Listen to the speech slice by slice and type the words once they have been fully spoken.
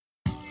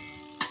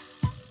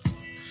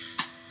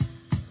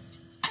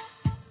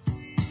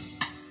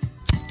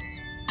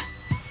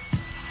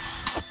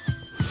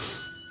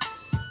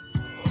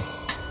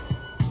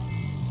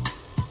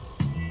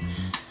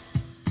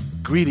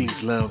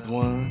Greetings, loved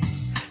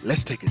ones.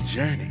 Let's take a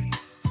journey.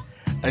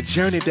 A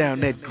journey down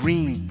that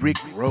green brick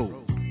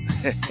road.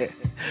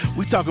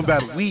 We talking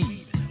about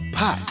weed,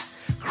 pot,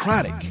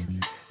 chronic,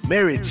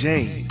 Mary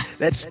Jane,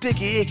 that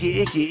sticky,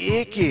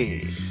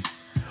 icky.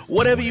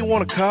 Whatever you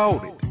want to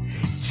call it,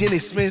 Jenny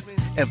Smith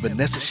and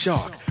Vanessa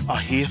Shark are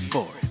here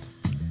for it.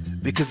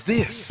 Because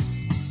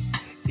this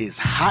is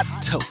Hot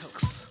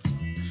Tokes.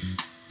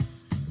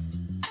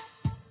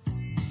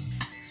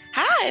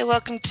 Hi,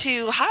 welcome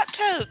to Hot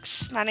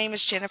Tokes. My name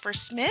is Jennifer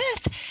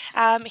Smith.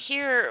 I'm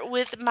here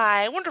with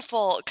my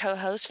wonderful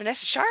co-host,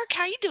 Vanessa Shark.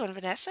 How you doing,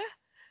 Vanessa?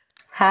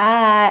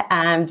 Hi,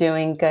 I'm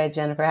doing good,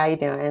 Jennifer. How you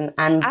doing?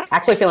 I'm I'm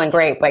actually feeling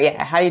great, but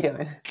yeah, how you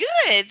doing?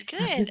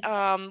 good.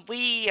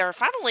 We are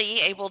finally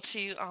able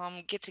to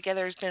get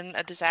together. It's been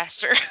a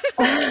disaster.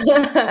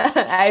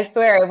 I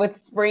swear, with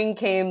spring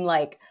came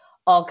like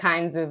all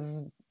kinds of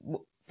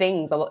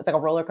things. It's like a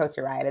roller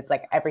coaster ride. It's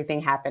like everything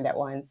happened at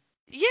once.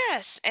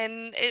 Yes,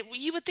 and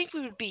you would think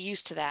we would be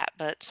used to that,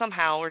 but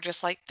somehow we're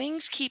just like,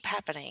 things keep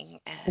happening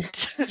and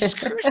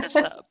screwing us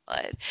up.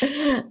 But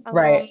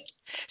Right.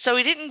 so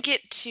we didn't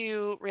get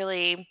to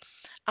really.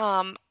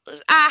 Um,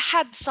 I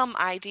had some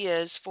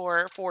ideas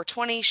for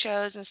 420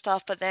 shows and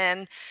stuff, but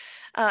then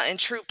in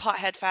true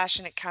pothead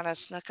fashion, it kind of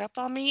snuck up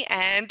on me,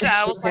 and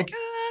I was like,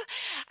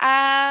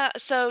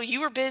 so you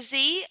were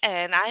busy,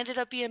 and I ended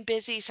up being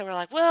busy, so we're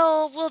like,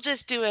 well, we'll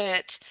just do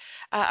it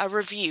a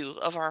review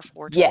of our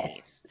 420.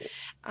 Yes.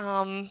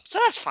 So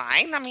that's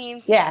fine. I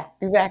mean, Yeah,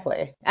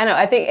 exactly. I know.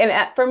 I think,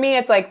 and for me,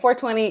 it's like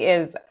 420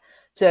 is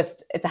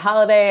just, it's a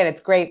holiday and it's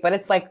great, but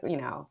it's like,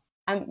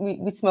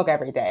 we smoke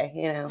every day,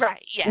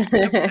 right?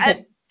 Yeah.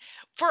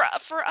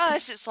 For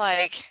us, it's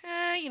like,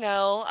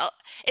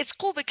 it's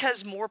cool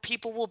because more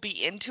people will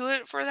be into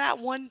it for that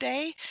one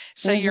day.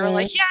 So you're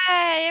like, Mhm.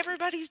 yay,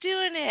 everybody's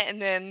doing it. And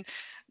then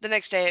the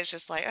next day it's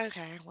just like,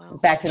 okay, well,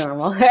 Back to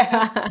normal.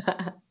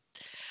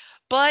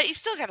 but you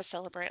still got to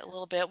celebrate a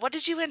little bit. What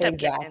did you end up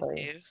getting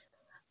Exactly.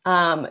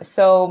 into?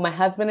 So my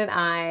husband and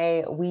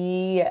I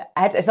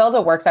had to still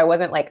to work, so I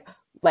wasn't like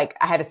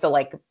I had to still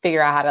like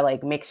figure out how to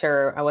like make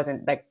sure I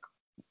wasn't like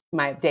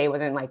my day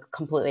wasn't like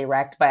completely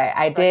wrecked. But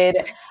I did.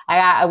 Right.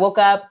 I woke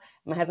up.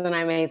 My husband and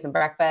I made some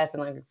breakfast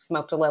and like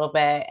smoked a little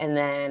bit, and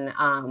then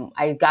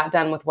I got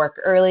done with work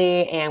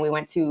early, and we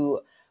went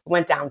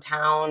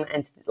downtown,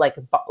 and like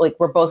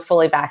we're both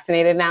fully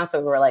vaccinated now, so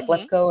we were like,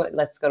 let's go to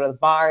the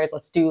bars,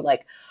 let's do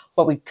like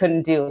what we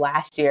couldn't do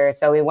last year.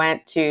 So we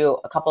went to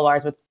a couple of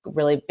bars with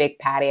really big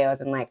patios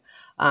and like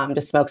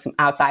just smoked some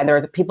outside. There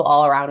was people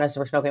all around us who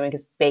were smoking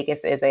because Vegas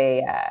is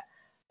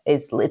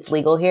it's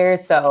legal here.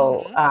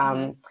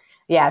 So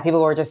yeah,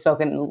 people were just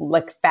smoking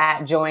like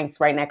fat joints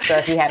right next to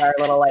us. We had our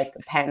little like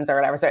pens or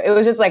whatever. So it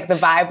was just like the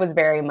vibe was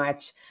very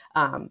much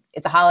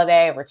it's a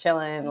holiday, we're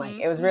chilling. Like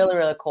it was really,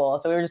 really cool.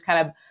 So we were just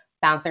kind of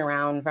bouncing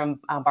around from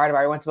bar to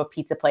bar. We went to a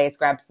pizza place,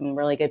 grabbed some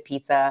really good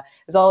pizza.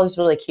 It was all just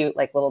really cute,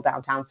 like little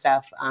downtown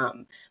stuff.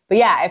 But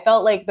yeah, it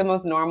felt like the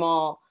most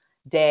normal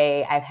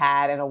day I've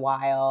had in a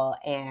while.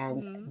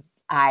 And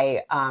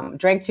I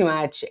drank too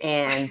much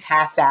and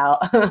passed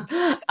out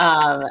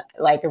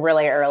like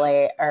really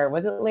early, or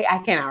was it late? I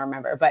cannot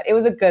remember, but it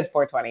was a good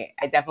 420.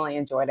 I definitely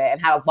enjoyed it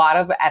and had a lot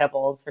of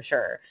edibles for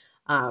sure.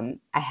 I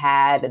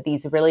had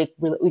these when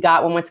we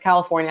went to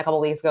California a couple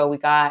of weeks ago, we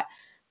got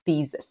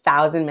these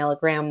 1,000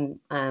 milligram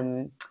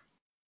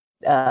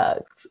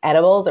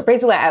edibles.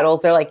 Basically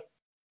edibles, they're like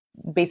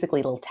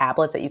basically little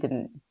tablets that you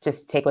can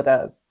just take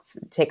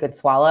and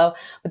swallow,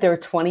 but there were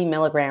 20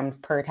 milligrams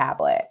per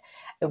tablet.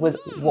 It was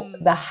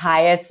the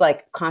highest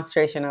like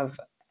concentration of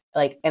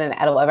like in an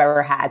edible I've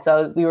ever had.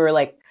 So we were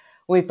like,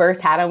 when we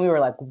first had them, we were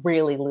like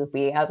really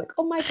loopy. I was like,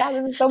 oh my God,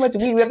 this is so much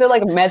weed. We have to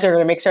like measure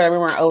to make sure that we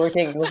weren't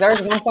overtaking. Because there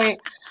was one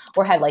point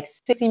where I had like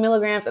 60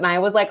 milligrams and I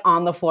was like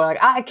on the floor,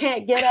 like, I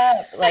can't get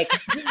up. Like,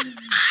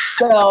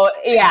 so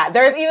yeah,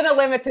 there's even a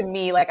limit to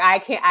me. Like I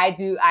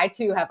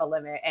too have a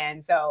limit.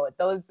 And so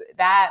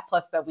that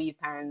plus the weed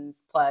pens,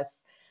 plus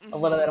a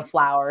little bit of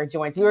flour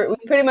joints. We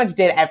pretty much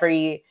did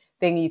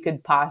everything you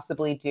could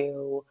possibly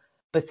do.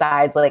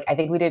 Besides, like, I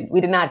think we did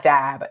not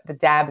dab. The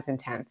dab is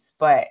intense,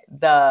 but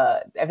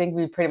I think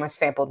we pretty much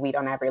sampled weed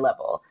on every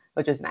level,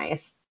 which was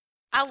nice.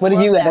 What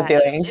did you end up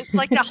doing? It's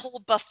like a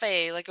whole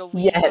buffet, like a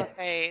weed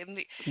buffet.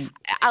 And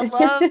I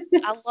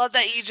love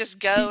that you just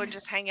go and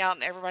just hang out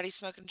and everybody's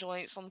smoking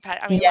joints on the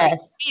patio. I mean, like,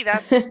 me,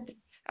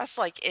 that's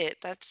like it.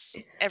 That's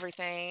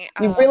everything.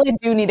 You really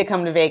do need to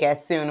come to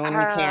Vegas soon when you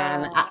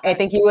can. I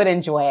think you would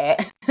enjoy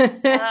it.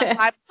 My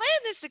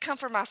plan is to come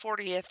for my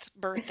 40th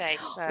birthday,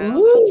 so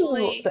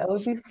hopefully that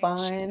would be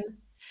fun.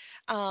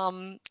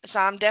 So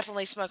I'm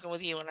definitely smoking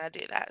with you when I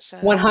do that. So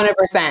 100%.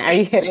 Are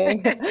you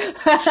kidding?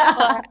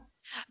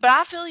 But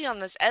I feel you on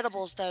this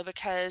edibles though,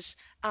 because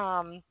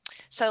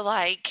so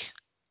like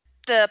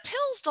the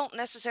pills don't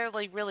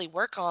necessarily really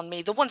work on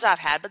me. The ones I've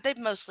had, but they've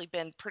mostly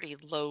been pretty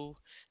low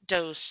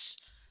dose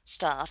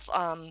stuff.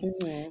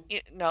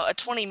 A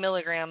 20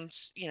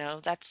 milligrams,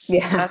 that's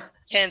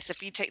intense.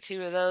 If you take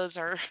 2 of those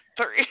or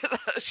 3 of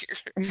those,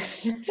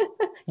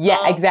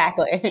 yeah,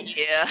 exactly.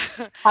 Yeah.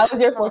 How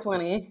was your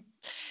 420?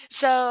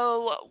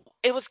 So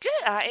it was good.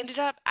 I ended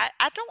up,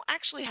 I don't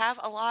actually have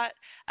a lot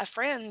of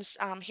friends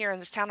here in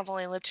this town. I've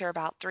only lived here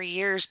about 3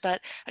 years,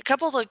 but a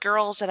couple of the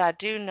girls that I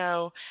do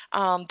know,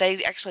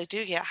 they actually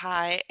do get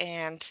high.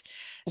 And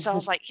so I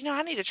was like,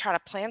 I need to try to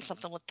plan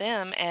something with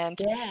them.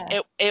 And Yeah.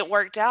 it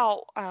worked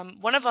out.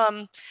 One of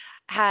them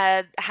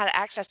had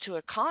access to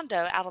a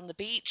condo out on the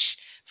beach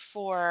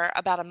for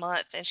about a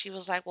month, and she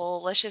was like,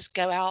 well, let's just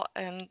go out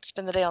and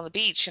spend the day on the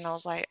beach. And I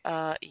was like,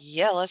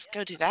 yeah, let's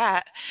go do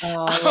that.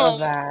 Oh, I love Um,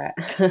 that.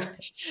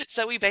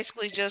 so we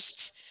basically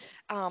just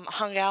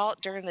hung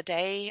out during the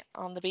day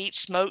on the beach,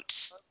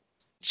 smoked.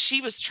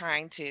 She was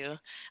trying to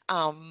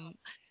um,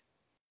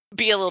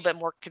 be a little bit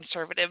more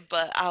conservative,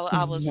 but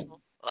I was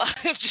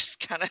just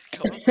kind of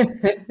going for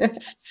it.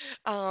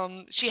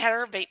 She had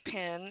her vape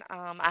pen.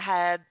 I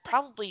had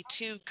probably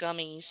two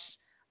gummies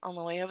on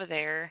the way over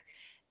there.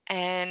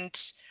 And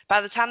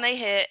by the time they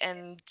hit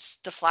and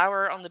the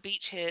flower on the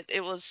beach hit,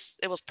 it was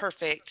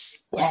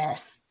perfect, like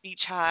Yes.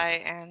 beach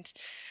high, and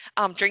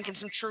drinking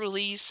some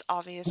Trulies,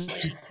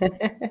 obviously,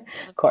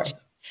 on the Of beach. course.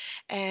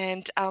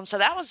 And so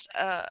that was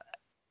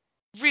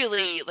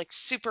really like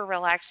super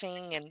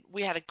relaxing, and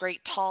we had a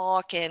great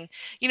talk, and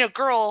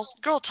girl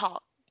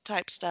talk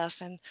type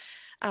stuff, and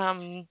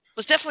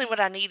was definitely what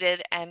I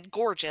needed, and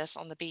gorgeous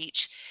on the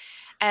beach.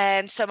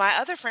 And so my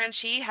other friend,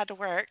 she had to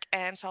work,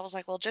 and so I was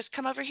like, well, just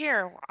come over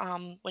here.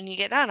 When you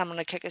get done, I'm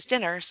gonna cook us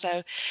dinner.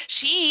 So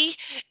she,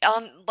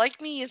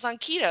 like me, is on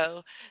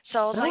keto.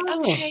 So I was like, Oh.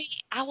 okay,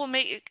 I will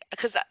make,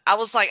 because I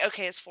was like,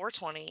 okay, it's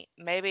 4:20.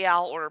 Maybe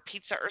I'll order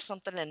pizza or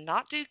something and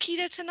not do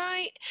keto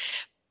tonight.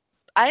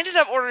 I ended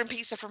up ordering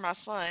pizza for my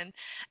son,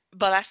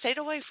 but I stayed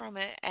away from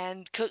it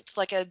and cooked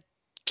like a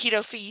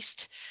keto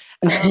feast,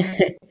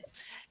 um,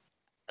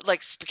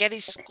 like spaghetti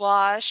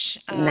squash,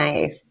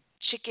 Nice.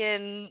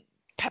 chicken,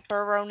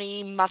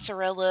 pepperoni,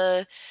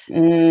 mozzarella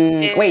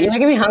Wait, you're dish.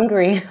 making me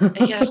hungry.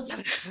 Yes,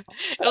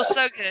 it was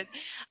so good.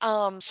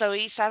 So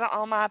we sat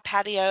on my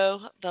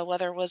patio. The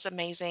weather was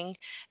amazing,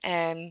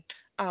 and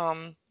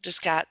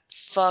just got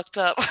fucked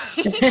up.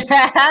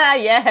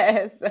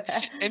 Yes.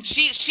 And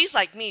she's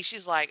like me.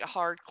 She's like a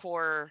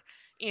hardcore,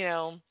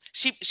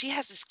 she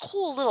has this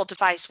cool little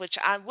device, which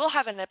I will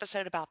have an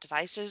episode about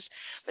devices,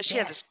 but she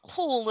had this Yes.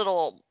 cool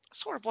little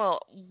sort of, well,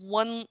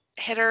 one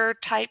hitter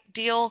type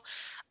deal.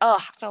 Oh,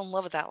 I fell in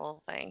love with that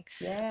little thing.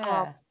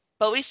 Um, Yeah.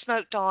 but we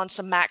smoked on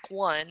some Mac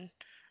 1,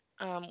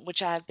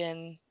 which I've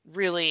been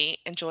really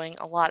enjoying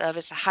a lot of.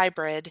 It's a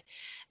hybrid,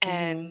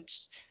 Hmm. and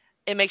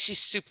it makes you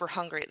super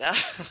hungry though.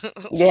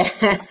 That's one Yeah.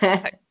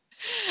 thing.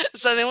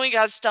 So then we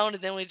got stoned,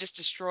 and then we just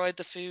destroyed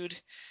the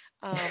food.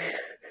 Um,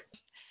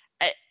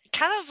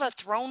 Kind of a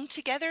thrown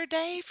together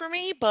day for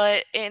me,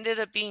 but it ended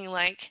up being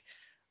like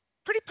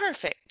pretty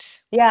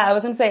perfect. Yeah, I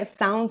was gonna say it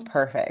sounds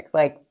perfect.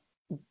 Like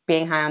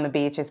being high on the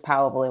beach is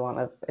probably one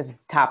of is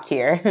top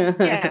tier.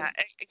 Yeah,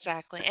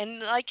 exactly.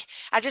 And like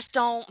I just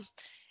don't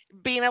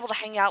being able to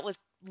hang out with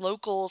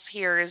locals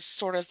here is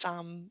sort of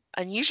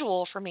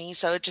unusual for me,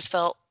 so it just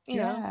felt,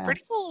 Yeah.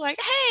 pretty cool. Like,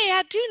 hey,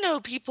 I do know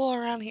people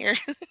around here.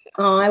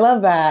 Oh, I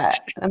love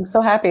that. I'm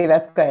so happy.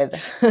 That's good.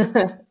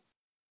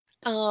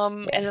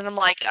 And then I'm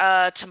like,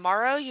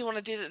 tomorrow you want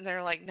to do that? And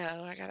they're like,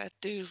 no, I gotta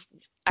do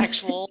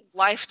actual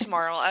life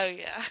tomorrow. Oh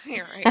yeah,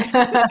 you're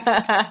right.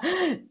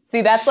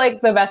 See, that's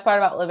like the best part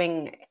about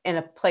living in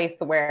a place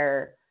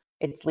where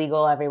it's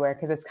legal everywhere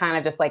because it's kind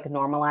of just like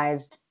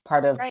normalized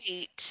part of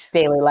Right.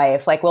 daily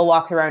life. Like we'll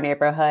walk through our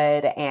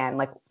neighborhood and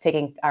like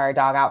taking our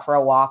dog out for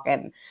a walk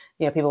and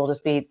people will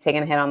just be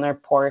taking a hit on their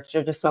porch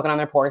or just smoking on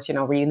their porch,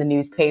 reading the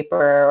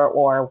newspaper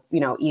or,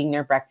 eating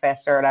their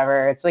breakfast or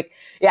whatever. It's like,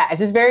 yeah, it's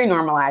just very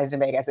normalized in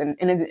Vegas and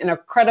in an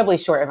incredibly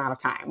short amount of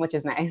time, which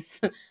is nice.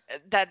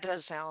 That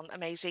does sound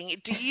amazing.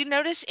 Do you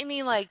notice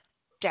any like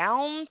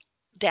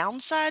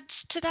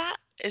downsides to that?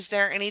 Is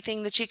there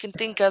anything that you can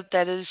think of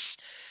that is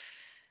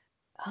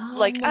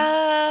like, Um,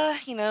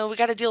 we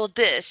got to deal with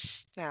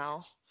this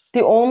now?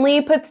 the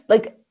only puts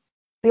like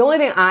the only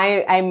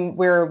thing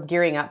we're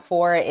gearing up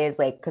for is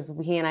like because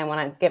he and I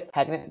want to get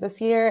pregnant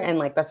this year, and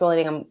like that's the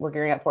only thing we're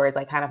gearing up for is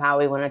like kind of how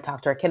we want to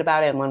talk to our kid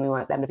about it and when we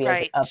want them to be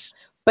like up. Right.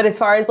 But as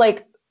far as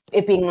like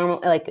it being normal,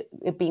 like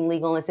it being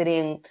legal in the city,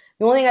 and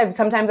the only thing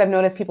I've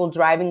noticed people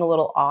driving a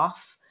little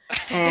off,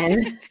 and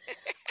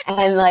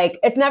and like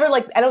it's never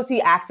like I don't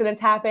see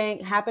accidents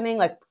happening.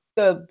 Like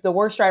the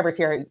worst drivers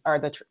here are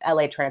the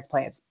LA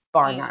transplants,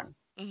 bar Mm, none.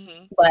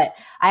 hmm. But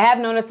I have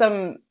noticed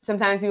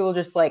sometimes people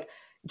just like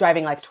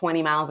driving like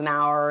 20 miles an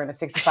hour in a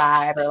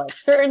 65 or like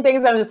certain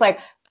things. I'm just like,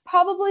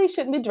 probably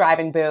shouldn't be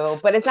driving, boo.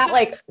 But it's not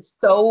like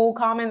so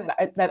common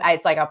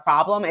it's like a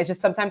problem. It's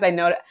just sometimes I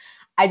know.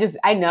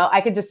 I know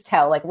I could just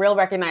tell like real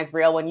recognize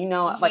real when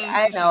like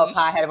I know a Hmm.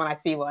 pothead when I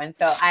see one.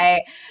 So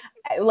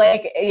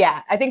like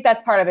yeah, I think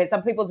that's part of it.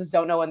 Some people just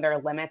don't know when there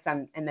are limits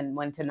and then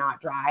when to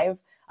not drive.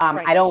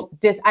 Right.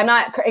 I'm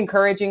not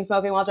encouraging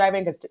smoking while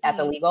driving because that's Hmm.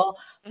 illegal.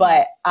 Hmm.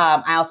 But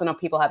I also know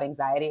people have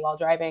anxiety while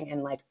driving,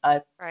 and like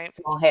a Right.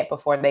 small hit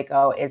before they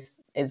go is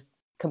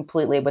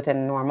completely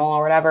within normal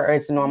or whatever, or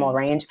it's a normal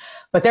range.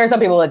 But there are some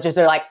people that just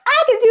are like,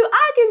 I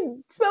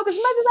can smoke as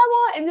much as I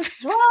want and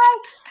just drive.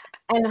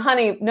 And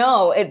honey,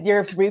 no,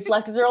 your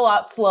reflexes are a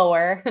lot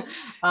slower.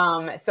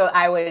 So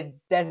I would,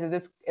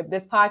 if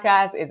this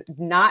podcast is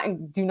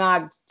not, do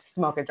not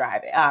smoke or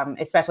drive,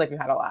 especially if you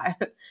had a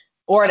lot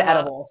or an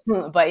edible.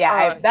 But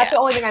yeah, that's the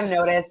only thing I've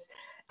noticed,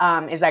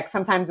 is like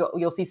sometimes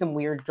you'll see some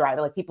weird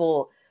driving, like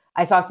people.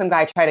 I saw some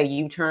guy try to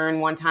U-turn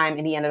one time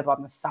and he ended up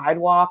on the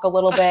sidewalk a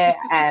little bit,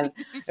 and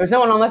there was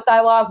no one on the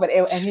sidewalk,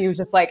 and he was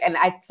just like, and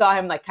I saw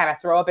him like kind of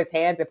throw up his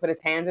hands and put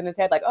his hands in his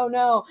head like, oh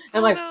no.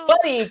 And I'm like,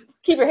 buddy,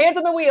 keep your hands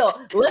on the wheel.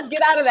 Let's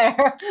get out of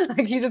there.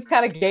 Like he just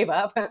kind of gave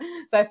up.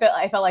 So I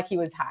felt like he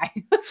was high.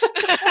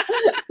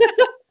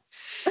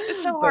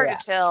 It's so hard to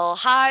tell.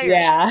 High or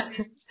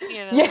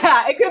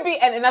Yeah, it could be.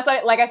 And that's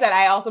like I said,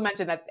 I also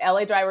mentioned that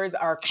LA drivers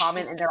are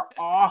common and they're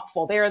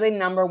awful. They are the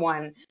number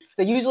one.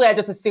 So usually I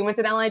just assume it's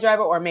an LA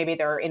driver, or maybe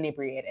they're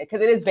inebriated,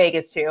 because it is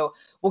Vegas too.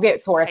 We'll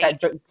get tourists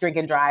that drink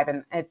and drive,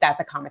 and that's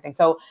a common thing.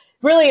 So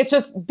really, it's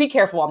just be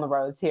careful on the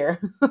roads here.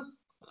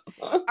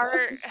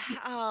 I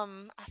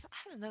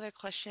had another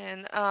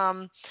question.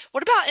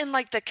 What about in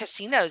like the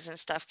casinos and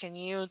stuff? Can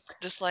you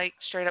just like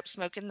straight up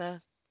smoke in the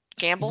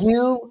gamble?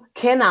 You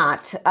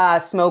cannot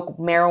smoke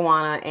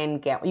marijuana and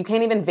gamble. You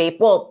can't even vape.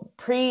 Well,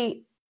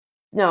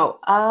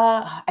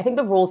 I think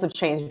the rules have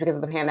changed because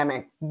of the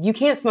pandemic. You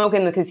can't smoke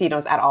in the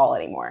casinos at all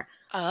anymore.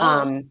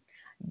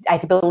 I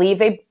believe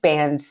they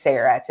banned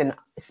cigarettes in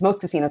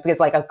most casinos because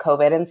like of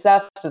COVID and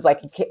stuff. So it's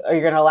like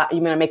you're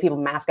gonna make people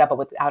mask up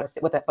but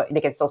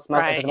they can still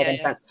smoke. It doesn't make any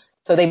sense.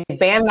 So they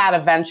banned that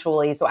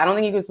eventually. So I don't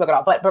think you can smoke at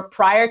all. But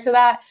prior to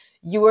that,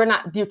 you weren't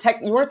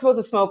supposed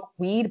to smoke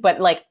weed, but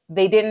like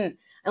they didn't.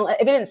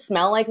 If it didn't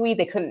smell like weed,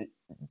 they couldn't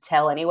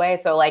tell anyway.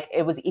 So like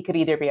it could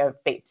either be a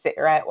vape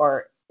cigarette,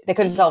 or they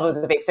couldn't tell if it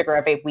was a vape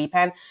cigarette or a vape weed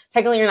pen.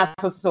 Technically, you're not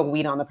supposed to smoke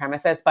weed on the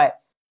premises,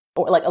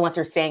 or like unless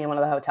you're staying in one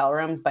of the hotel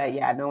rooms. But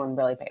yeah, no one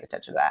really paid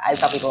attention to that. I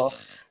saw people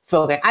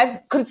smoking.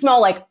 I could smell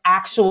like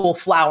actual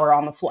flour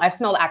on the floor. I've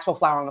smelled actual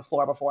flour on the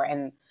floor before,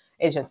 and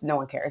it's just no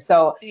one cares.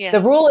 So the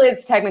rule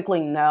is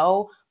technically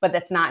no, but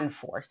that's not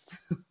enforced.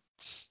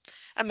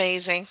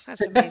 Amazing.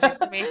 That's amazing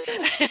to me.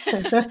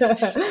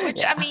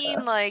 Which I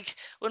mean, like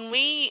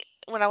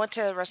when I went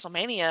to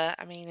WrestleMania,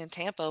 I mean in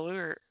Tampa,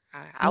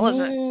 I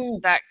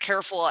wasn't that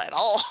careful at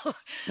all.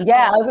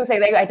 Yeah, I was gonna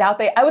say I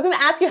doubt I was gonna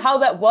ask you how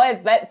that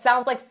was. That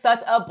sounds like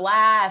such a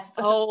blast.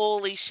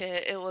 Holy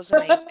shit, it was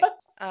amazing.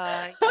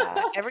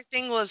 Yeah,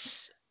 everything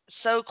was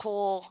so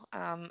cool.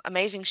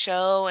 Amazing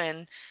show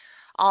and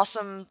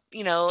awesome,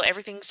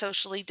 everything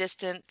socially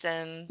distanced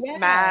and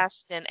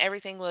masked, and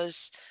everything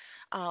was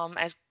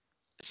as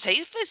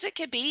safe as it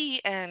could be.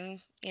 And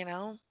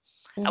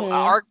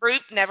our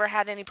group never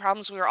had any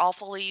problems. We were all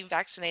fully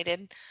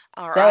vaccinated,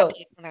 or I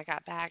did when I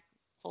got back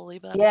fully.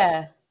 But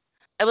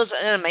it was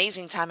an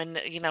amazing time. And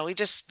we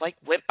just like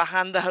went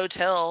behind the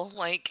hotel,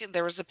 like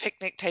there was a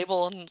picnic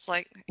table, and it's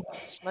like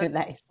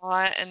nice.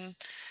 And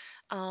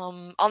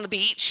on the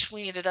beach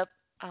we ended up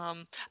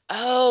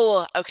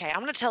okay,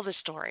 I'm gonna tell this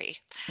story.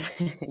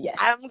 Yes.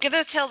 I'm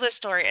gonna tell this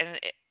story, and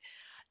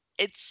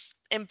it's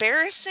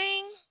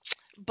embarrassing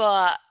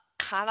but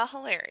kind of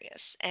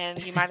hilarious,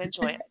 and you might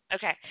enjoy it.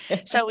 Okay,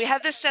 so we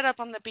had this set up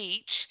on the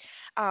beach,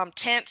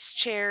 tents,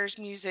 chairs,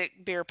 music,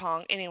 beer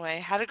pong. Anyway,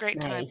 had a great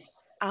time.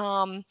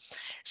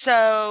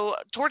 So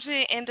towards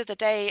the end of the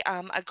day,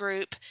 a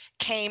group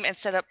came and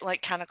set up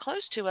like kind of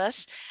close to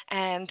us,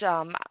 and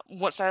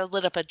once I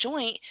lit up a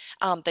joint,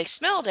 they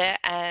smelled it,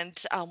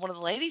 and one of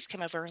the ladies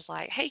came over and was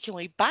like, "Hey, can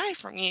we buy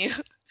from you?"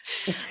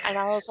 And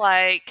I was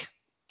like,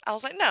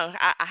 no,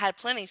 I had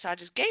plenty, so I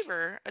just gave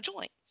her a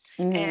joint.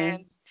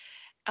 And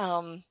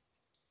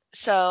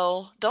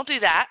so don't do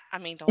that. I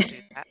mean, don't do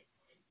that.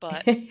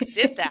 But I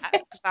did that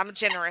because I'm a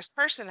generous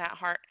person at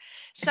heart.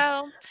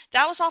 So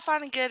that was all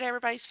fine and good.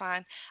 Everybody's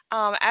fine.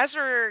 As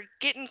we're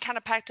getting kind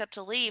of packed up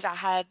to leave, I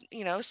had,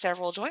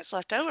 several joints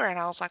left over, and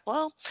I was like,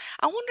 well,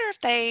 I wonder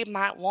if they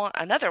might want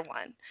another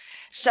one.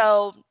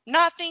 So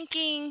not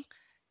thinking,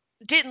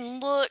 didn't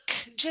look,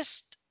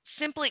 just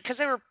simply because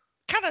they were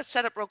kind of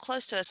set up real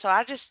close to us. So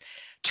I just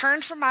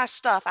turned for my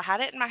stuff. I had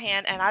it in my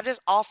hand, and I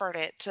just offered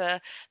it to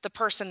the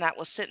person that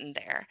was sitting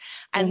there.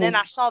 And then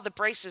I saw the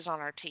braces on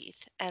our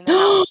teeth, and then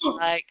I was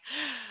like,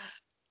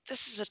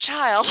 this is a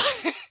child.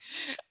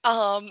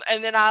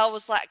 And then I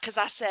was like, because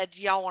I said,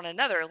 y'all want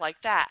another like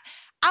that.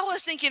 I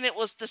was thinking it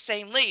was the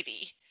same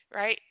lady,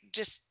 right?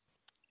 Just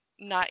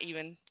not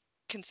even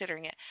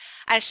considering it.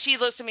 And she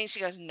looks at me and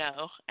she goes,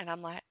 no. And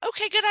I'm like,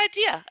 okay, good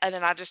idea. And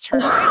then I just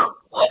turned around.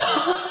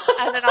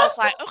 And then I was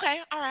like, okay,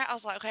 all right. I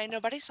was like, okay,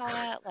 nobody saw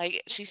that.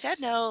 Like, she said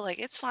no, like,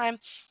 it's fine.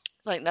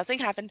 Like, nothing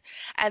happened.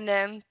 And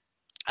then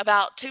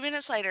about 2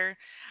 minutes later,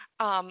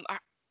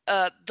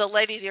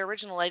 the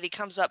original lady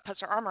comes up,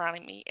 puts her arm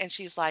around me, and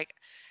she's like,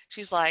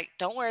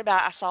 don't worry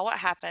about it. I saw what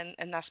happened,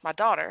 and that's my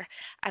daughter.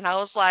 And I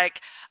was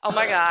like, oh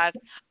my God,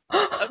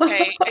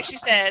 Okay. And she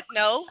said,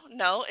 no,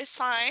 it's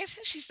fine.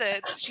 She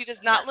said, she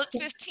does not look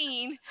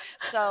 15.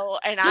 So,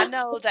 and I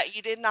know that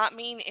you did not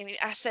mean any.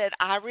 I said,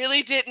 I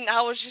really didn't.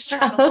 I was just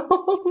trying to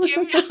like,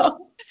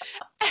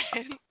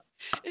 give me.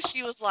 And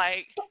she was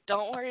like,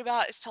 don't worry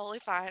about it. It's totally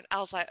fine. I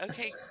was like,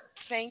 okay,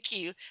 thank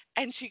you.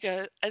 And she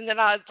goes, and then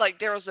I like,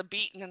 there was a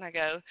beat. And then I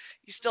go,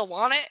 you still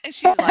want it? And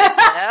she's like,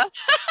 yeah.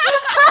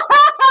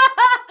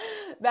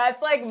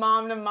 That's like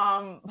mom to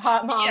mom,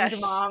 mom to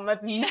Yes. mom.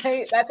 That's nice.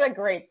 Yes. That's a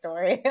great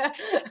story.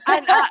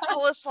 And I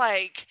was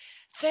like,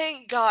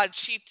 thank God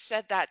she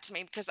said that to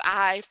me because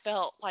I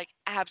felt like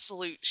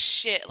absolute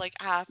shit. Like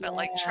I felt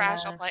like trash.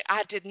 I'm Yeah. like,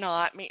 I did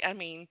not mean, I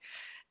mean,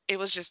 it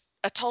was just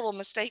a total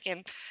mistake.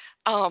 And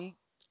um,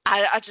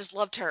 I just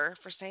loved her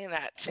for saying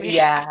that to me.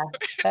 Yeah.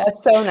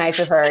 That's so nice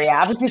of her. Yeah.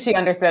 Obviously she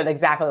understood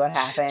exactly what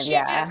happened. She did.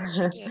 Yeah. She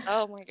did.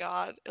 Oh my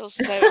God. It was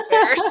so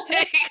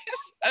embarrassing.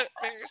 So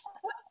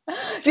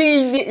embarrassing.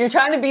 See, you're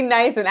trying to be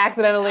nice and I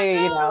accidentally,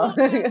 know.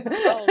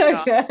 Oh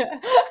God.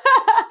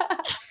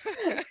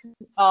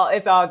 Oh,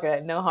 it's all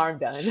good. No harm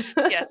done. It's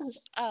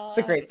Yes.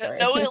 a great No, story.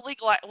 no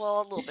illegal.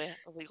 Well, a little bit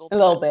illegal, A but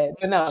little bit,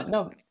 but no, just a no,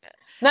 little bit.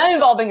 not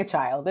involving a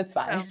child. It's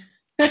fine.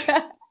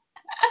 No.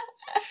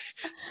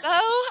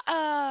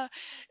 So,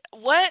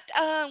 what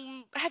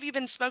have you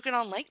been smoking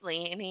on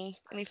lately?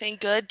 Anything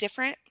good,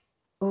 different?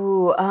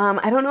 Ooh,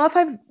 I don't know if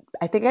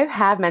I think I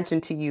have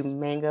mentioned to you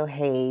Mango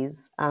Haze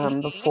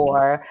Hmm.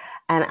 before,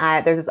 and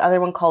there's this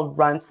other one called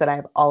Runts that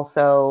I've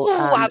also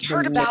Oh, I've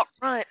heard been about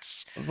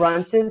mixed. runts.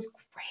 Runts is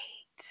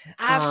great.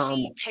 I've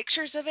seen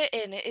pictures of it,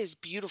 and it is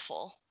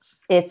beautiful.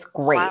 It's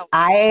great. Wow.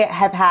 I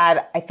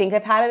think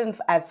I've had it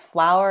as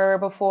flour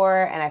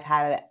before, and I've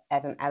had it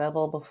as an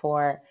edible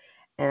before,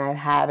 and I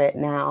have it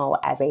now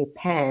as a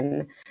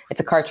pen. It's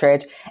a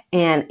cartridge,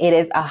 and it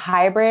is a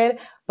hybrid,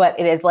 but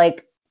it is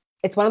like,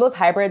 it's one of those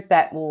hybrids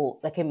that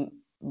can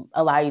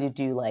allow you to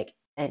do like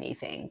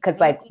anything. Cause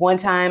like Mhm. one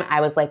time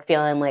I was like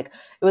feeling like,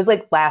 it was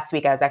like last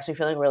week, I was actually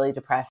feeling really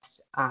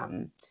depressed,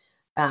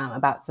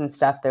 about some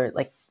stuff. There,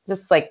 like,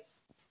 just like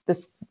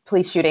this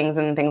police shootings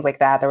and things like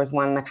that. There was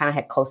one that kind of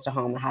hit close to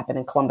home that happened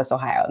in Columbus,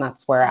 Ohio, and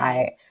that's where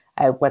Mhm.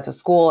 I went to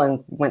school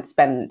and went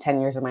spend 10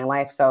 years of my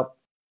life. So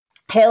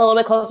hit a little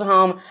bit close to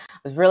home. I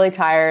was really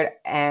tired,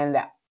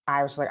 and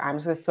I was like, I'm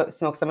just gonna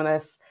smoke some of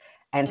this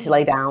and to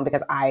lay Mhm. down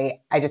because I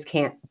just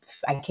can't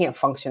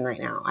function right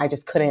now. I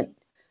just couldn't. Mhm.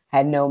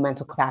 Had no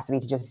mental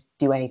capacity to just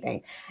do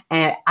anything,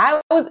 and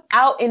I was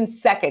out in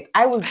seconds.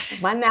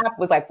 My nap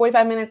was like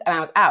 45 minutes, and I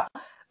was out.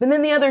 But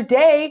then the other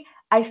day,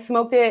 I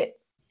smoked it,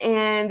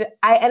 and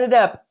I ended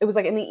up. It was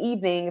like in the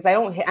evenings. I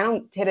don't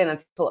hit it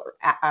until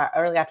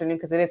early afternoon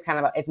because it is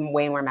kind of it's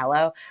way more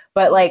mellow.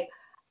 But Mhm. like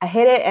I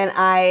hit it, and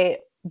I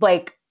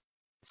like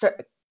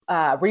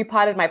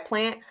repotted my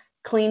plant,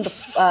 cleaned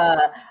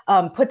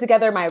put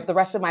together the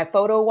rest of my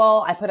photo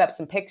wall. I put up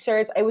some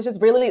pictures. It was just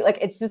really like,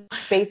 it's just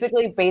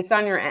basically based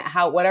on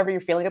whatever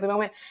you're feeling at the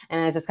moment,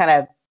 and it just kind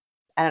of,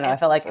 I don't know. I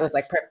felt like it was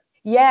like, Amplifies.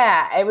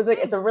 yeah, it was like,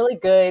 Hmm. it's a really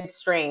good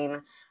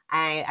strain.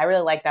 I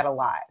really like that a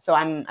lot. So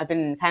I've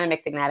been kind of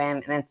mixing that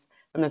in, and it's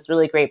from this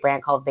really great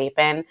brand called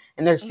Vapin,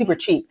 and they're super Mhm.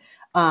 cheap.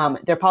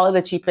 They're probably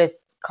the cheapest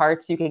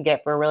carts you can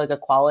get for really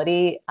good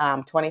quality.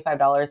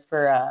 $25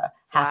 for a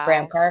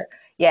half-gram Wow. cart.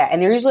 Yeah,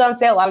 and they're usually on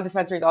sale. A lot of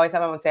dispensaries always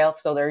have them on sale,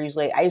 so I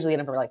usually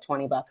end up for like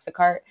 $20 a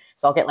cart.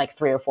 So I'll get like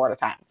 3 or 4 at a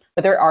time.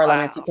 But there are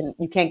limits. Wow.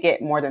 You can't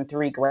get more than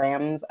 3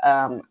 grams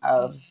of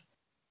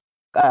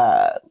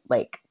Mhm.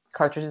 like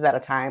cartridges at a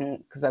time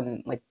because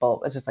I'm like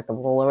bulk. It's just like a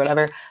roll or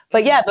whatever.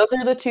 But yeah, Mhm. those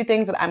are the two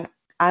things that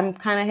I'm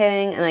kind of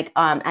hitting. And like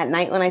at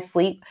night when I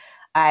sleep,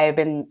 I've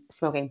been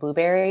smoking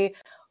blueberry,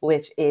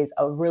 which is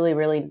a really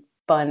really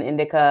fun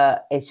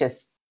indica. It's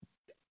just,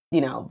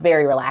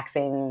 very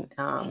relaxing.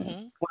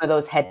 Mhm. One of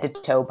those head to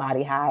toe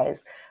body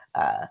highs.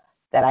 Uh,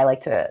 that I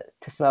like to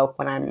smoke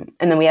and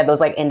then we have those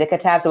like indica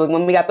tabs. So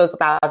when we got those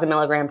 1,000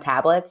 milligram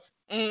tablets,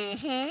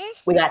 Mhm.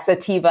 we got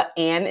sativa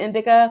and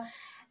indica,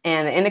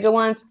 and the indica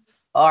ones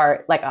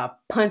are like a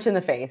punch in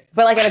the face,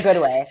 but like in a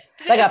good way,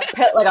 like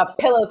like a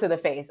pillow to the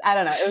face. I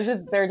don't know.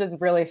 They're just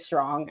really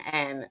strong,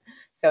 and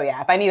so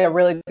yeah, if I need a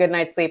really good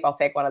night's sleep, I'll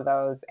take one of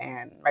those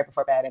and right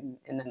before bed, and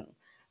then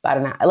about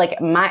an hour. Like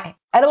my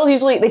edibles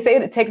usually they say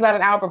it takes about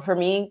an hour, but for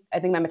me, I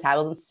think my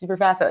metabolism's super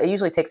fast, so it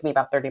usually takes me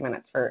about 30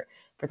 minutes for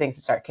things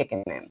to start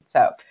kicking in.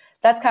 So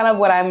that's kind of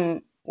what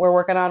Mm. we're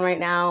working on right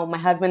now. My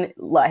husband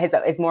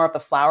is more of the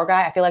flower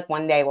guy. I feel like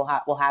one day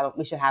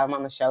we should have him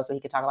on the show so he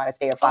could talk about his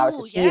favorite flowers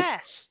Oh, because he is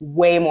yes.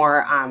 way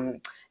more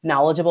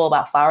knowledgeable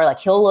about flower. Like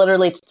he'll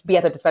literally be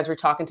at the dispensary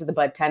talking to the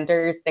bud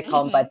tenders. They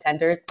call them Mhm. bud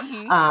tenders.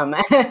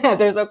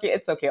 Mhm.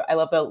 It's so cute. I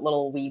love the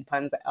little weed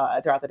puns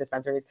throughout the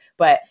dispensaries.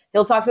 But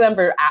he'll talk to them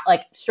for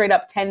like straight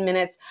up 10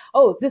 minutes.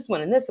 Oh, this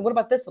one and this. What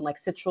about this one? Like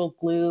citral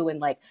glue and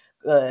like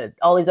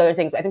all these other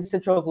things. I think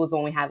citral glue was the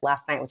one we had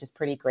last night, which is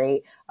pretty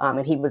great.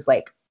 And he was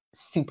like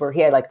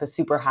he had like the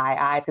super high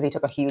eyes because he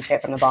took a huge hit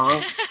from the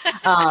bong.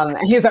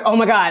 And he was like, oh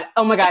my God.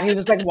 He was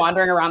just like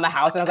wandering around the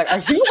house. And I was like,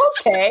 are you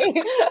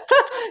okay?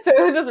 So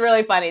it was just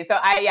really funny. So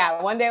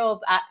one day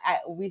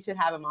we should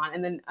have him on.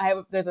 And then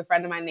there's a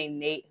friend of mine named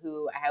Nate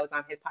who I was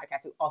on his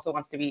podcast who also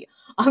wants to be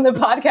on the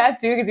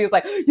podcast too. Cause he was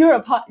like, you're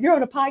on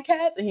a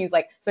podcast. And he's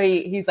like,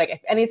 he's like,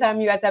 if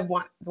anytime you guys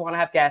want to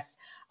have guests,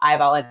 I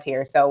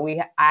volunteer. So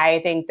I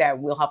think that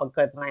we'll have a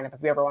good lineup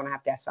if we ever want to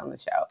have guests on the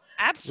show.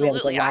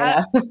 Absolutely.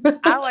 I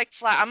like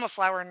I'm a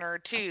flower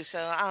nerd too, so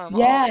I'm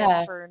all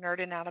in for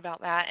nerding out about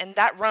that. And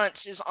that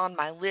runts is on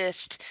my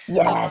list of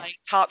like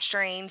top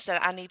strains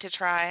that I need to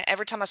try.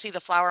 Every time I see the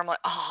flower, I'm like,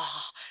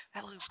 oh,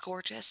 that looks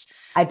gorgeous.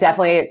 I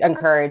definitely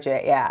encourage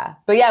it. Yeah.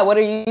 But yeah, what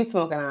are you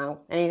smoking on?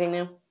 Anything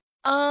new?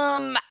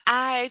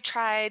 I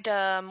tried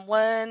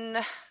one.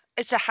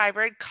 It's a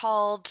hybrid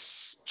called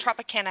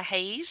Tropicana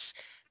Haze.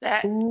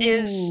 That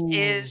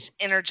is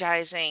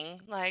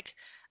energizing. Like,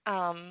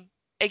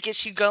 it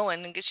gets you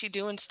going and gets you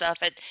doing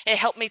stuff. It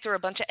helped me through a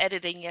bunch of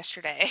editing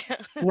yesterday.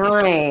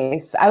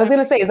 Nice. I was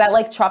gonna say, is that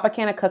like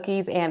Tropicana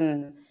cookies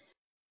and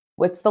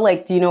what's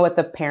the do you know what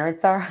the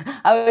parents are?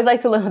 I always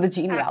like to learn the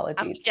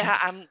genealogy.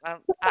 I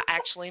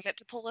actually meant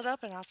to pull it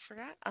up and I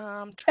forgot.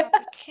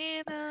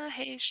 Tropicana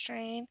Haze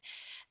strain.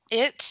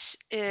 It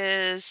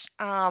is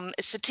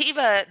it's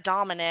sativa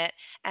dominant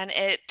and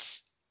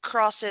it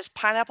crosses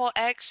Pineapple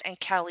X and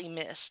Cali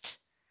Mist.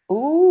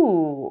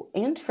 Ooh,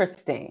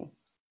 interesting.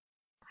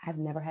 I've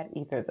never had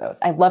either of those.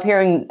 I love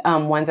hearing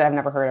ones that I've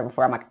never heard of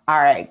before. I'm like, all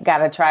right,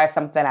 gotta try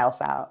something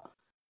else out.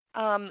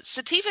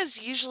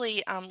 Sativas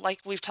usually, like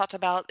we've talked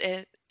about,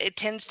 it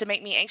tends to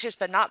make me anxious,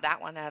 but not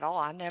that one at all.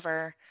 I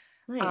never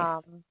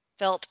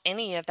felt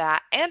any of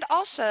that. And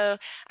also,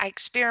 I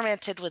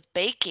experimented with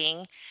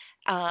baking,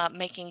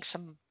 making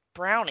some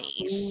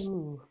brownies.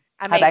 Ooh.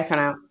 How'd that turn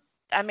out?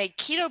 I made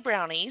keto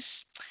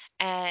brownies,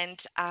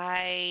 and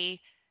I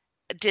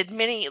did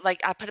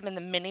I put them in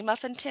the mini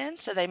muffin tin,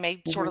 so they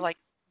made sort of like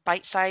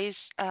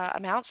bite-sized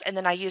amounts, and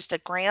then I used a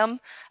gram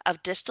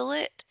of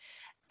distillate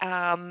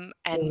and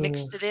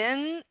mixed it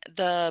in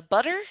the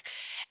butter,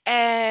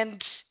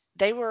 and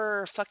they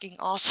were fucking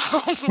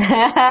awesome.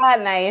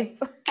 Nice.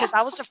 Because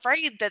I was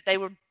afraid that they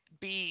would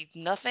be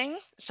nothing,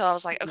 so I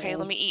was like, okay,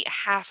 let me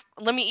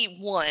eat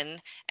one,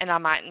 and I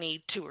might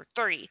need 2 or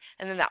 3,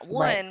 and then that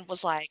one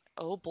was like,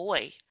 oh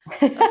boy,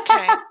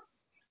 okay.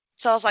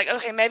 So I was like,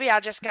 okay, maybe I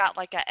just got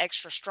like an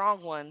extra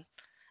strong one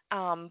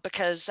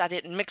because I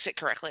didn't mix it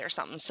correctly or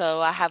something. So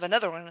I have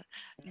another one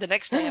the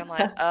next day. I'm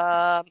like,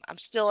 I'm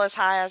still as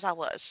high as I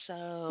was.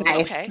 So,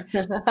 okay.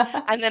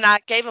 And then I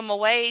gave them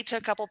away to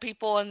a couple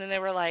people, and then they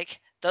were like,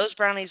 those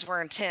brownies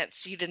were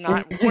intense. You did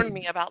not warn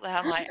me about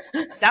that. I'm like,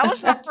 that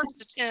was my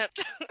first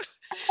attempt.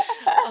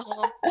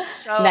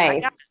 So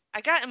nice.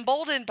 I got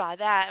emboldened by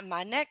that. And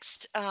my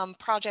next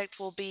project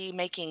will be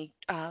making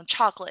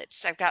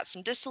chocolates. I've got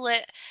some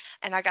distillate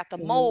and I got the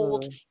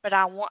mold, but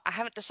I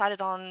haven't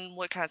decided on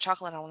what kind of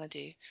chocolate I want to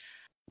do.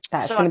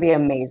 That's going to be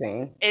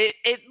amazing.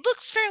 It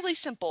looks fairly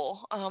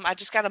simple. I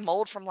just got a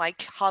mold from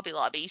like Hobby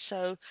Lobby,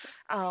 so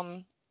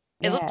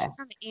it looks kind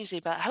of easy,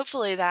 but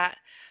hopefully that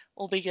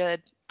will be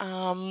good.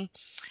 I've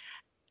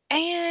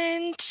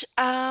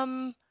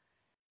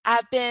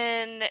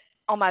been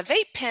on my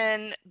vape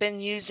pen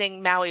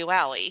using Maui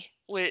Wowie,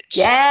 which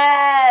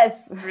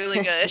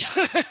really good.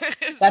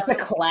 That's a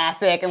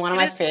classic and one of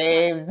my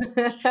faves.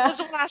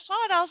 Because when I saw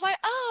it, I was like,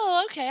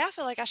 oh, okay, I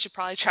feel like I should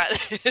probably try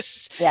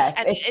this. Yes,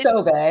 and it's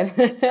so good.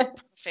 It's so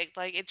perfect.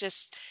 Like you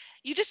just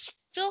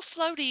feel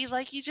floaty.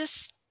 Like you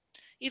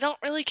don't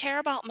really care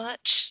about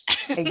much.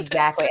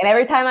 Exactly. And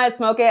every time I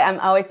smoke it, I'm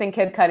always singing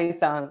Kid Cudi's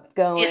song,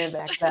 going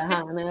back to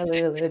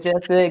Honolulu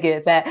just to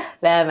get that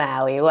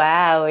Maui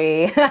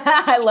Wowie.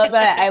 I love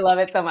that. I love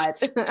it so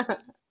much. Is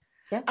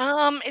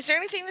there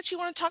anything that you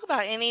want to talk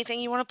about?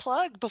 Anything you want to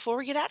plug before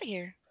we get out of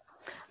here?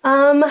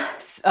 I'm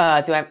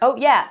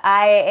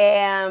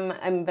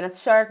Vanessa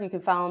Shark. You can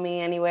follow me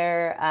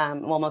anywhere.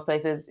 Most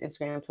places,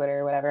 Instagram,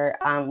 Twitter, whatever.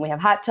 We have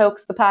Hot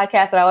Tokes, the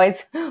podcast that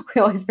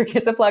we always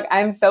forget to plug.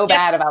 I'm so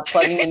bad about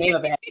plugging the name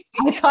of it.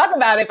 I talk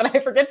about it, but I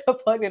forget to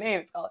plug the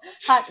name. It's called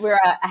we're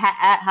at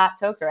Hot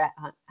Tokes or at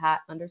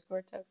hot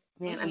 _tokes.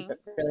 Man, I'm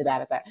really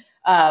bad at that.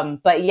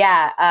 But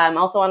yeah,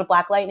 also on a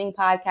Black Lightning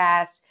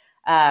podcast,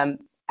 at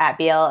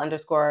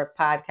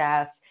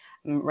BL_podcast.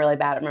 I'm really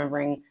bad at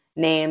remembering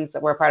names.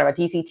 We're part of a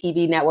DC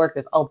TV network.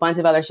 There's a bunch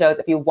of other shows.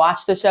 If you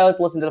watch the shows,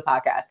 listen to the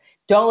podcast.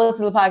 Don't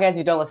listen to the podcast.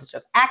 You don't listen to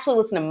shows. Actually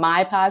listen to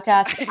my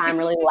podcast. I'm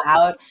really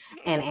loud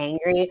and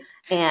angry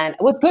and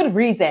with good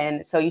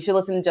reason. So you should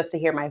listen just to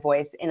hear my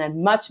voice in a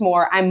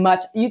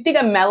you think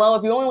I'm mellow.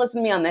 If you only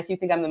listen to me on this, you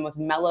think I'm the most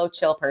mellow,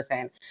 chill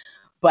person,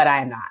 but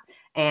I'm not.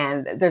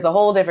 And there's a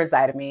whole different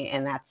side of me,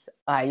 and that's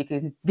you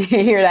can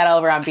hear that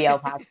over on BL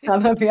podcast, on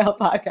the BL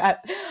podcast.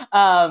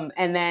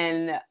 And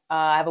then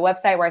I have a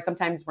website where I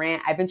sometimes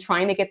rant. I've been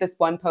trying to get this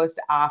one post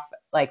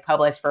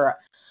published for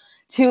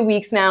 2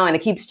 weeks now, and it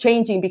keeps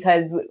changing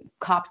because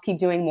cops keep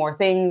doing more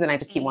things, and I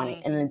just keep wanting,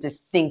 and then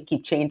just things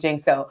keep changing.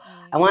 So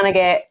I want to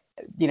get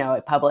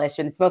it published,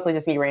 and it's mostly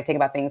just me ranting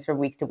about things from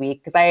week to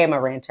week because I am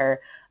a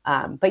ranter.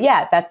 But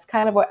yeah, that's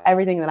kind of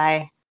everything that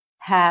I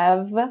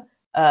have. What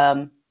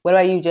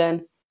about you,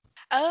 Jen?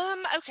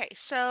 Okay,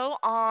 so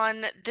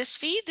on this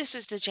feed, this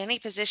is the Jenny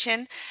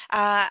position.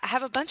 I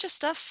have a bunch of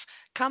stuff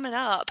coming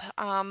up.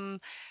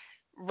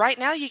 Right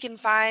now, you can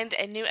find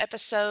a new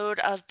episode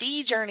of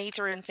The Journey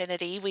Through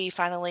Infinity. We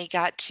finally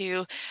got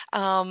to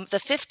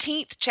the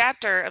 15th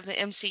chapter of the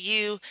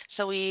MCU,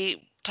 so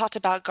we talked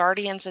about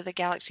Guardians of the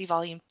Galaxy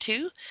Volume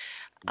 2.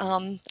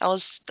 That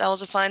was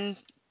a fun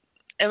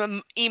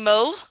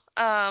emo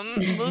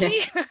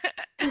movie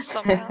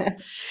somehow.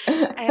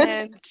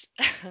 And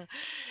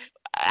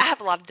I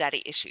have a lot of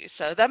daddy issues,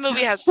 so that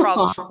movie has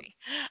problems for me.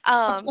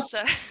 So,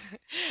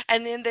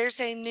 and then there's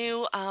a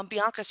new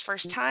Bianca's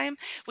First Time.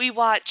 We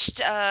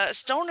watched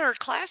Stoner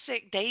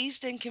Classic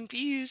Dazed and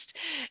Confused,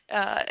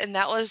 and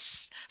that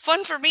was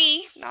fun for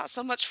me, not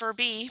so much for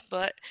B,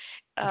 but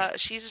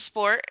she's a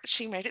sport.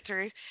 She made it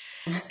through.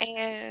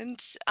 And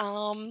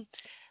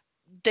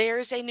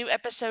there's a new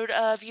episode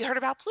of You Heard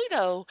About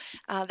Pluto.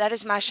 That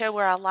is my show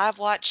where I live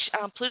watch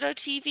Pluto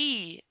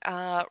TV,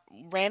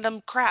 random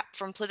crap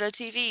from Pluto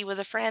TV with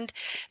a friend.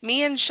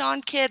 Me and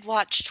Sean Kidd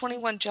watched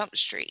 21 Jump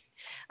Street.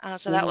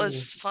 So that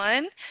was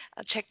fun.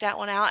 Check that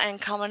one out. And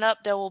coming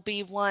up, there will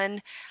be one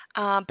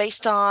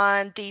based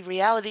on the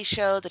reality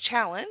show The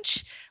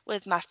Challenge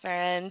with my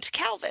friend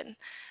Calvin.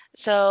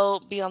 So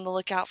be on the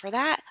lookout for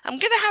that. I'm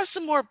going to have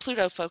some more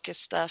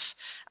Pluto-focused stuff.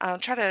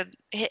 Try to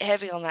hit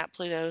heavy on that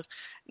Pluto.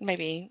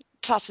 Maybe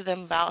talk to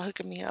them about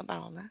hooking me up. I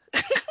don't know.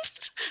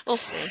 We'll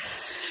see.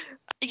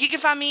 You can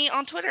find me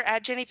on Twitter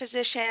at Jenny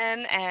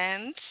Position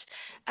and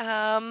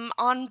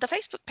on the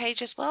Facebook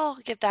page as well.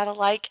 Give that a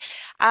like.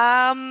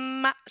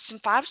 Some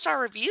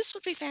 5-star reviews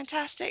would be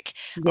fantastic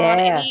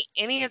on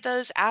any of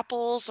those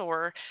Apples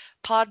or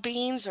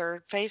Podbeans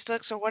or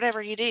Facebooks or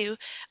whatever you do.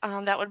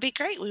 That would be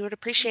great. We would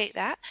appreciate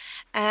that.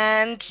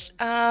 And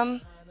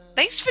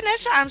thanks,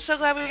 Vanessa. I'm so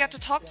glad we got to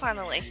talk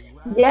finally.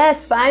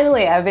 Yes,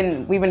 finally.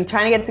 We've been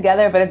trying to get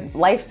together, but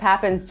life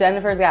happens.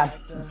 Jennifer's got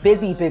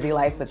busy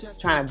life with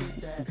trying to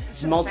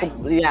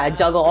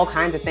juggle all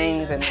kinds of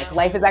things, and like,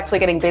 life is actually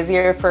getting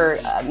busier for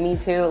me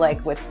too.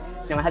 Like with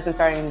my husband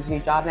starting his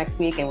new job next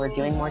week, and we're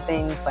doing more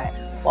things. But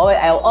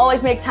I'll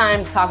always make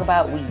time to talk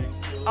about weed.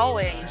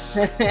 Always.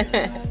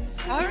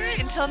 All right.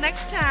 Until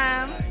next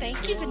time.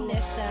 Thank you,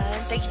 Vanessa.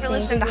 Thank you for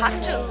listening to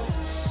Hot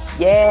Tokes.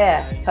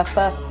 Yeah. Puff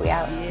puff. We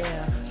out.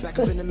 Yeah. Back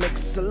up in the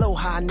mix,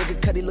 aloha,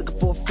 nigga Cuddy looking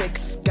for a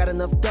fix. Got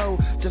enough dough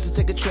just to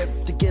take a trip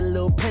to get a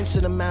little pinch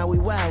of the Maui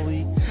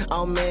Wowie.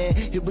 Oh man,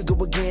 here we go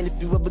again.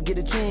 If you ever get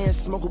a chance,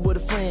 smoke it with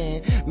a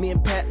friend. Me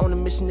and Pat on a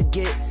mission to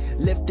get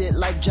lifted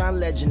like John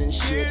Legend and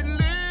shit.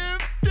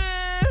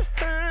 Get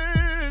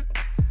lifted,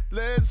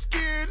 let's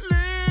get lifted.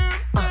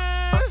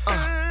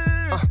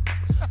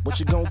 What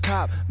you gon'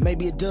 cop?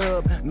 Maybe a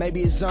dub,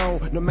 maybe a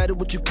zone. No matter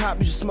what you cop,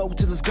 you should smoke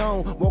till it's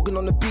gone. Walking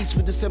on the beach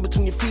with the sand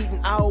between your feet,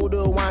 and all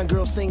the wine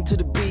girls sing to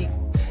the beat.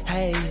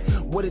 Hey,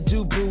 what it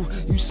do, boo?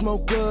 You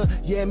smoke good?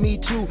 Yeah, me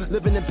too.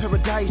 Living in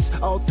paradise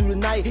all through the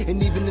night,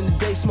 and even in the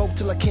day, smoke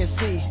till I can't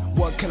see.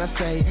 What can I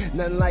say?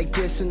 Nothing like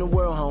this in the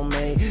world,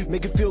 homemade.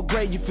 Make it feel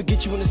great. You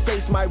forget you in the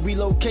States, might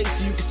relocate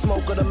so you can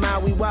smoke on the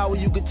Maui Wowie.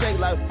 You can take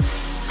like.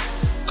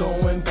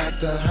 Going back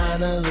to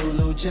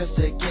Honolulu just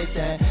to get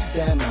that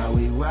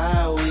Maui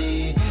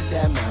Wowie,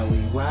 that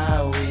Maui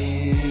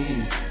Wowie.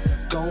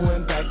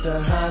 Going back to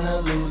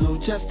Honolulu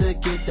just to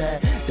get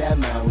that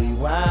Maui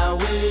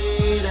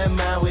Wowie, that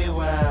Maui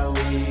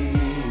Wowie.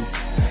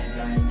 And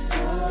I'm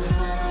so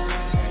high,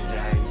 and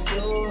I'm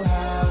so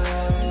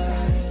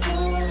high, so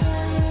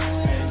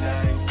high, and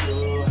I'm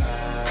so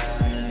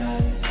high, and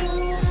I'm so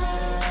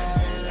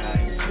high, and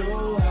I'm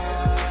so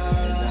high,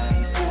 and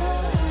I'm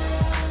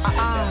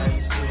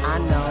so high.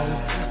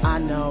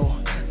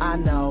 I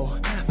know,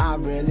 I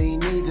really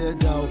need to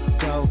go,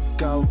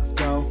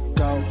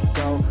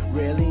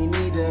 really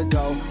need to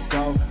go,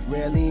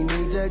 really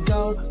need to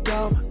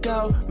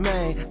go,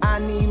 man, I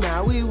need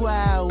Maui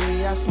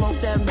Wowie, I smoke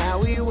that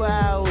Maui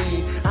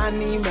Wowie, I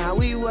need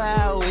Maui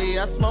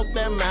Wowie, I smoke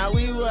that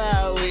Maui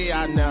Wowie,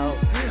 I know,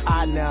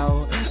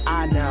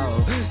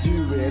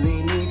 you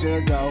really need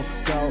to go,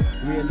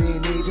 really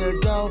need to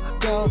go,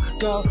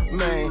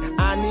 man,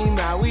 I need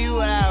Maui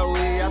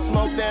Wowie, I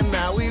smoke that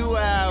Maui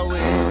Wowie.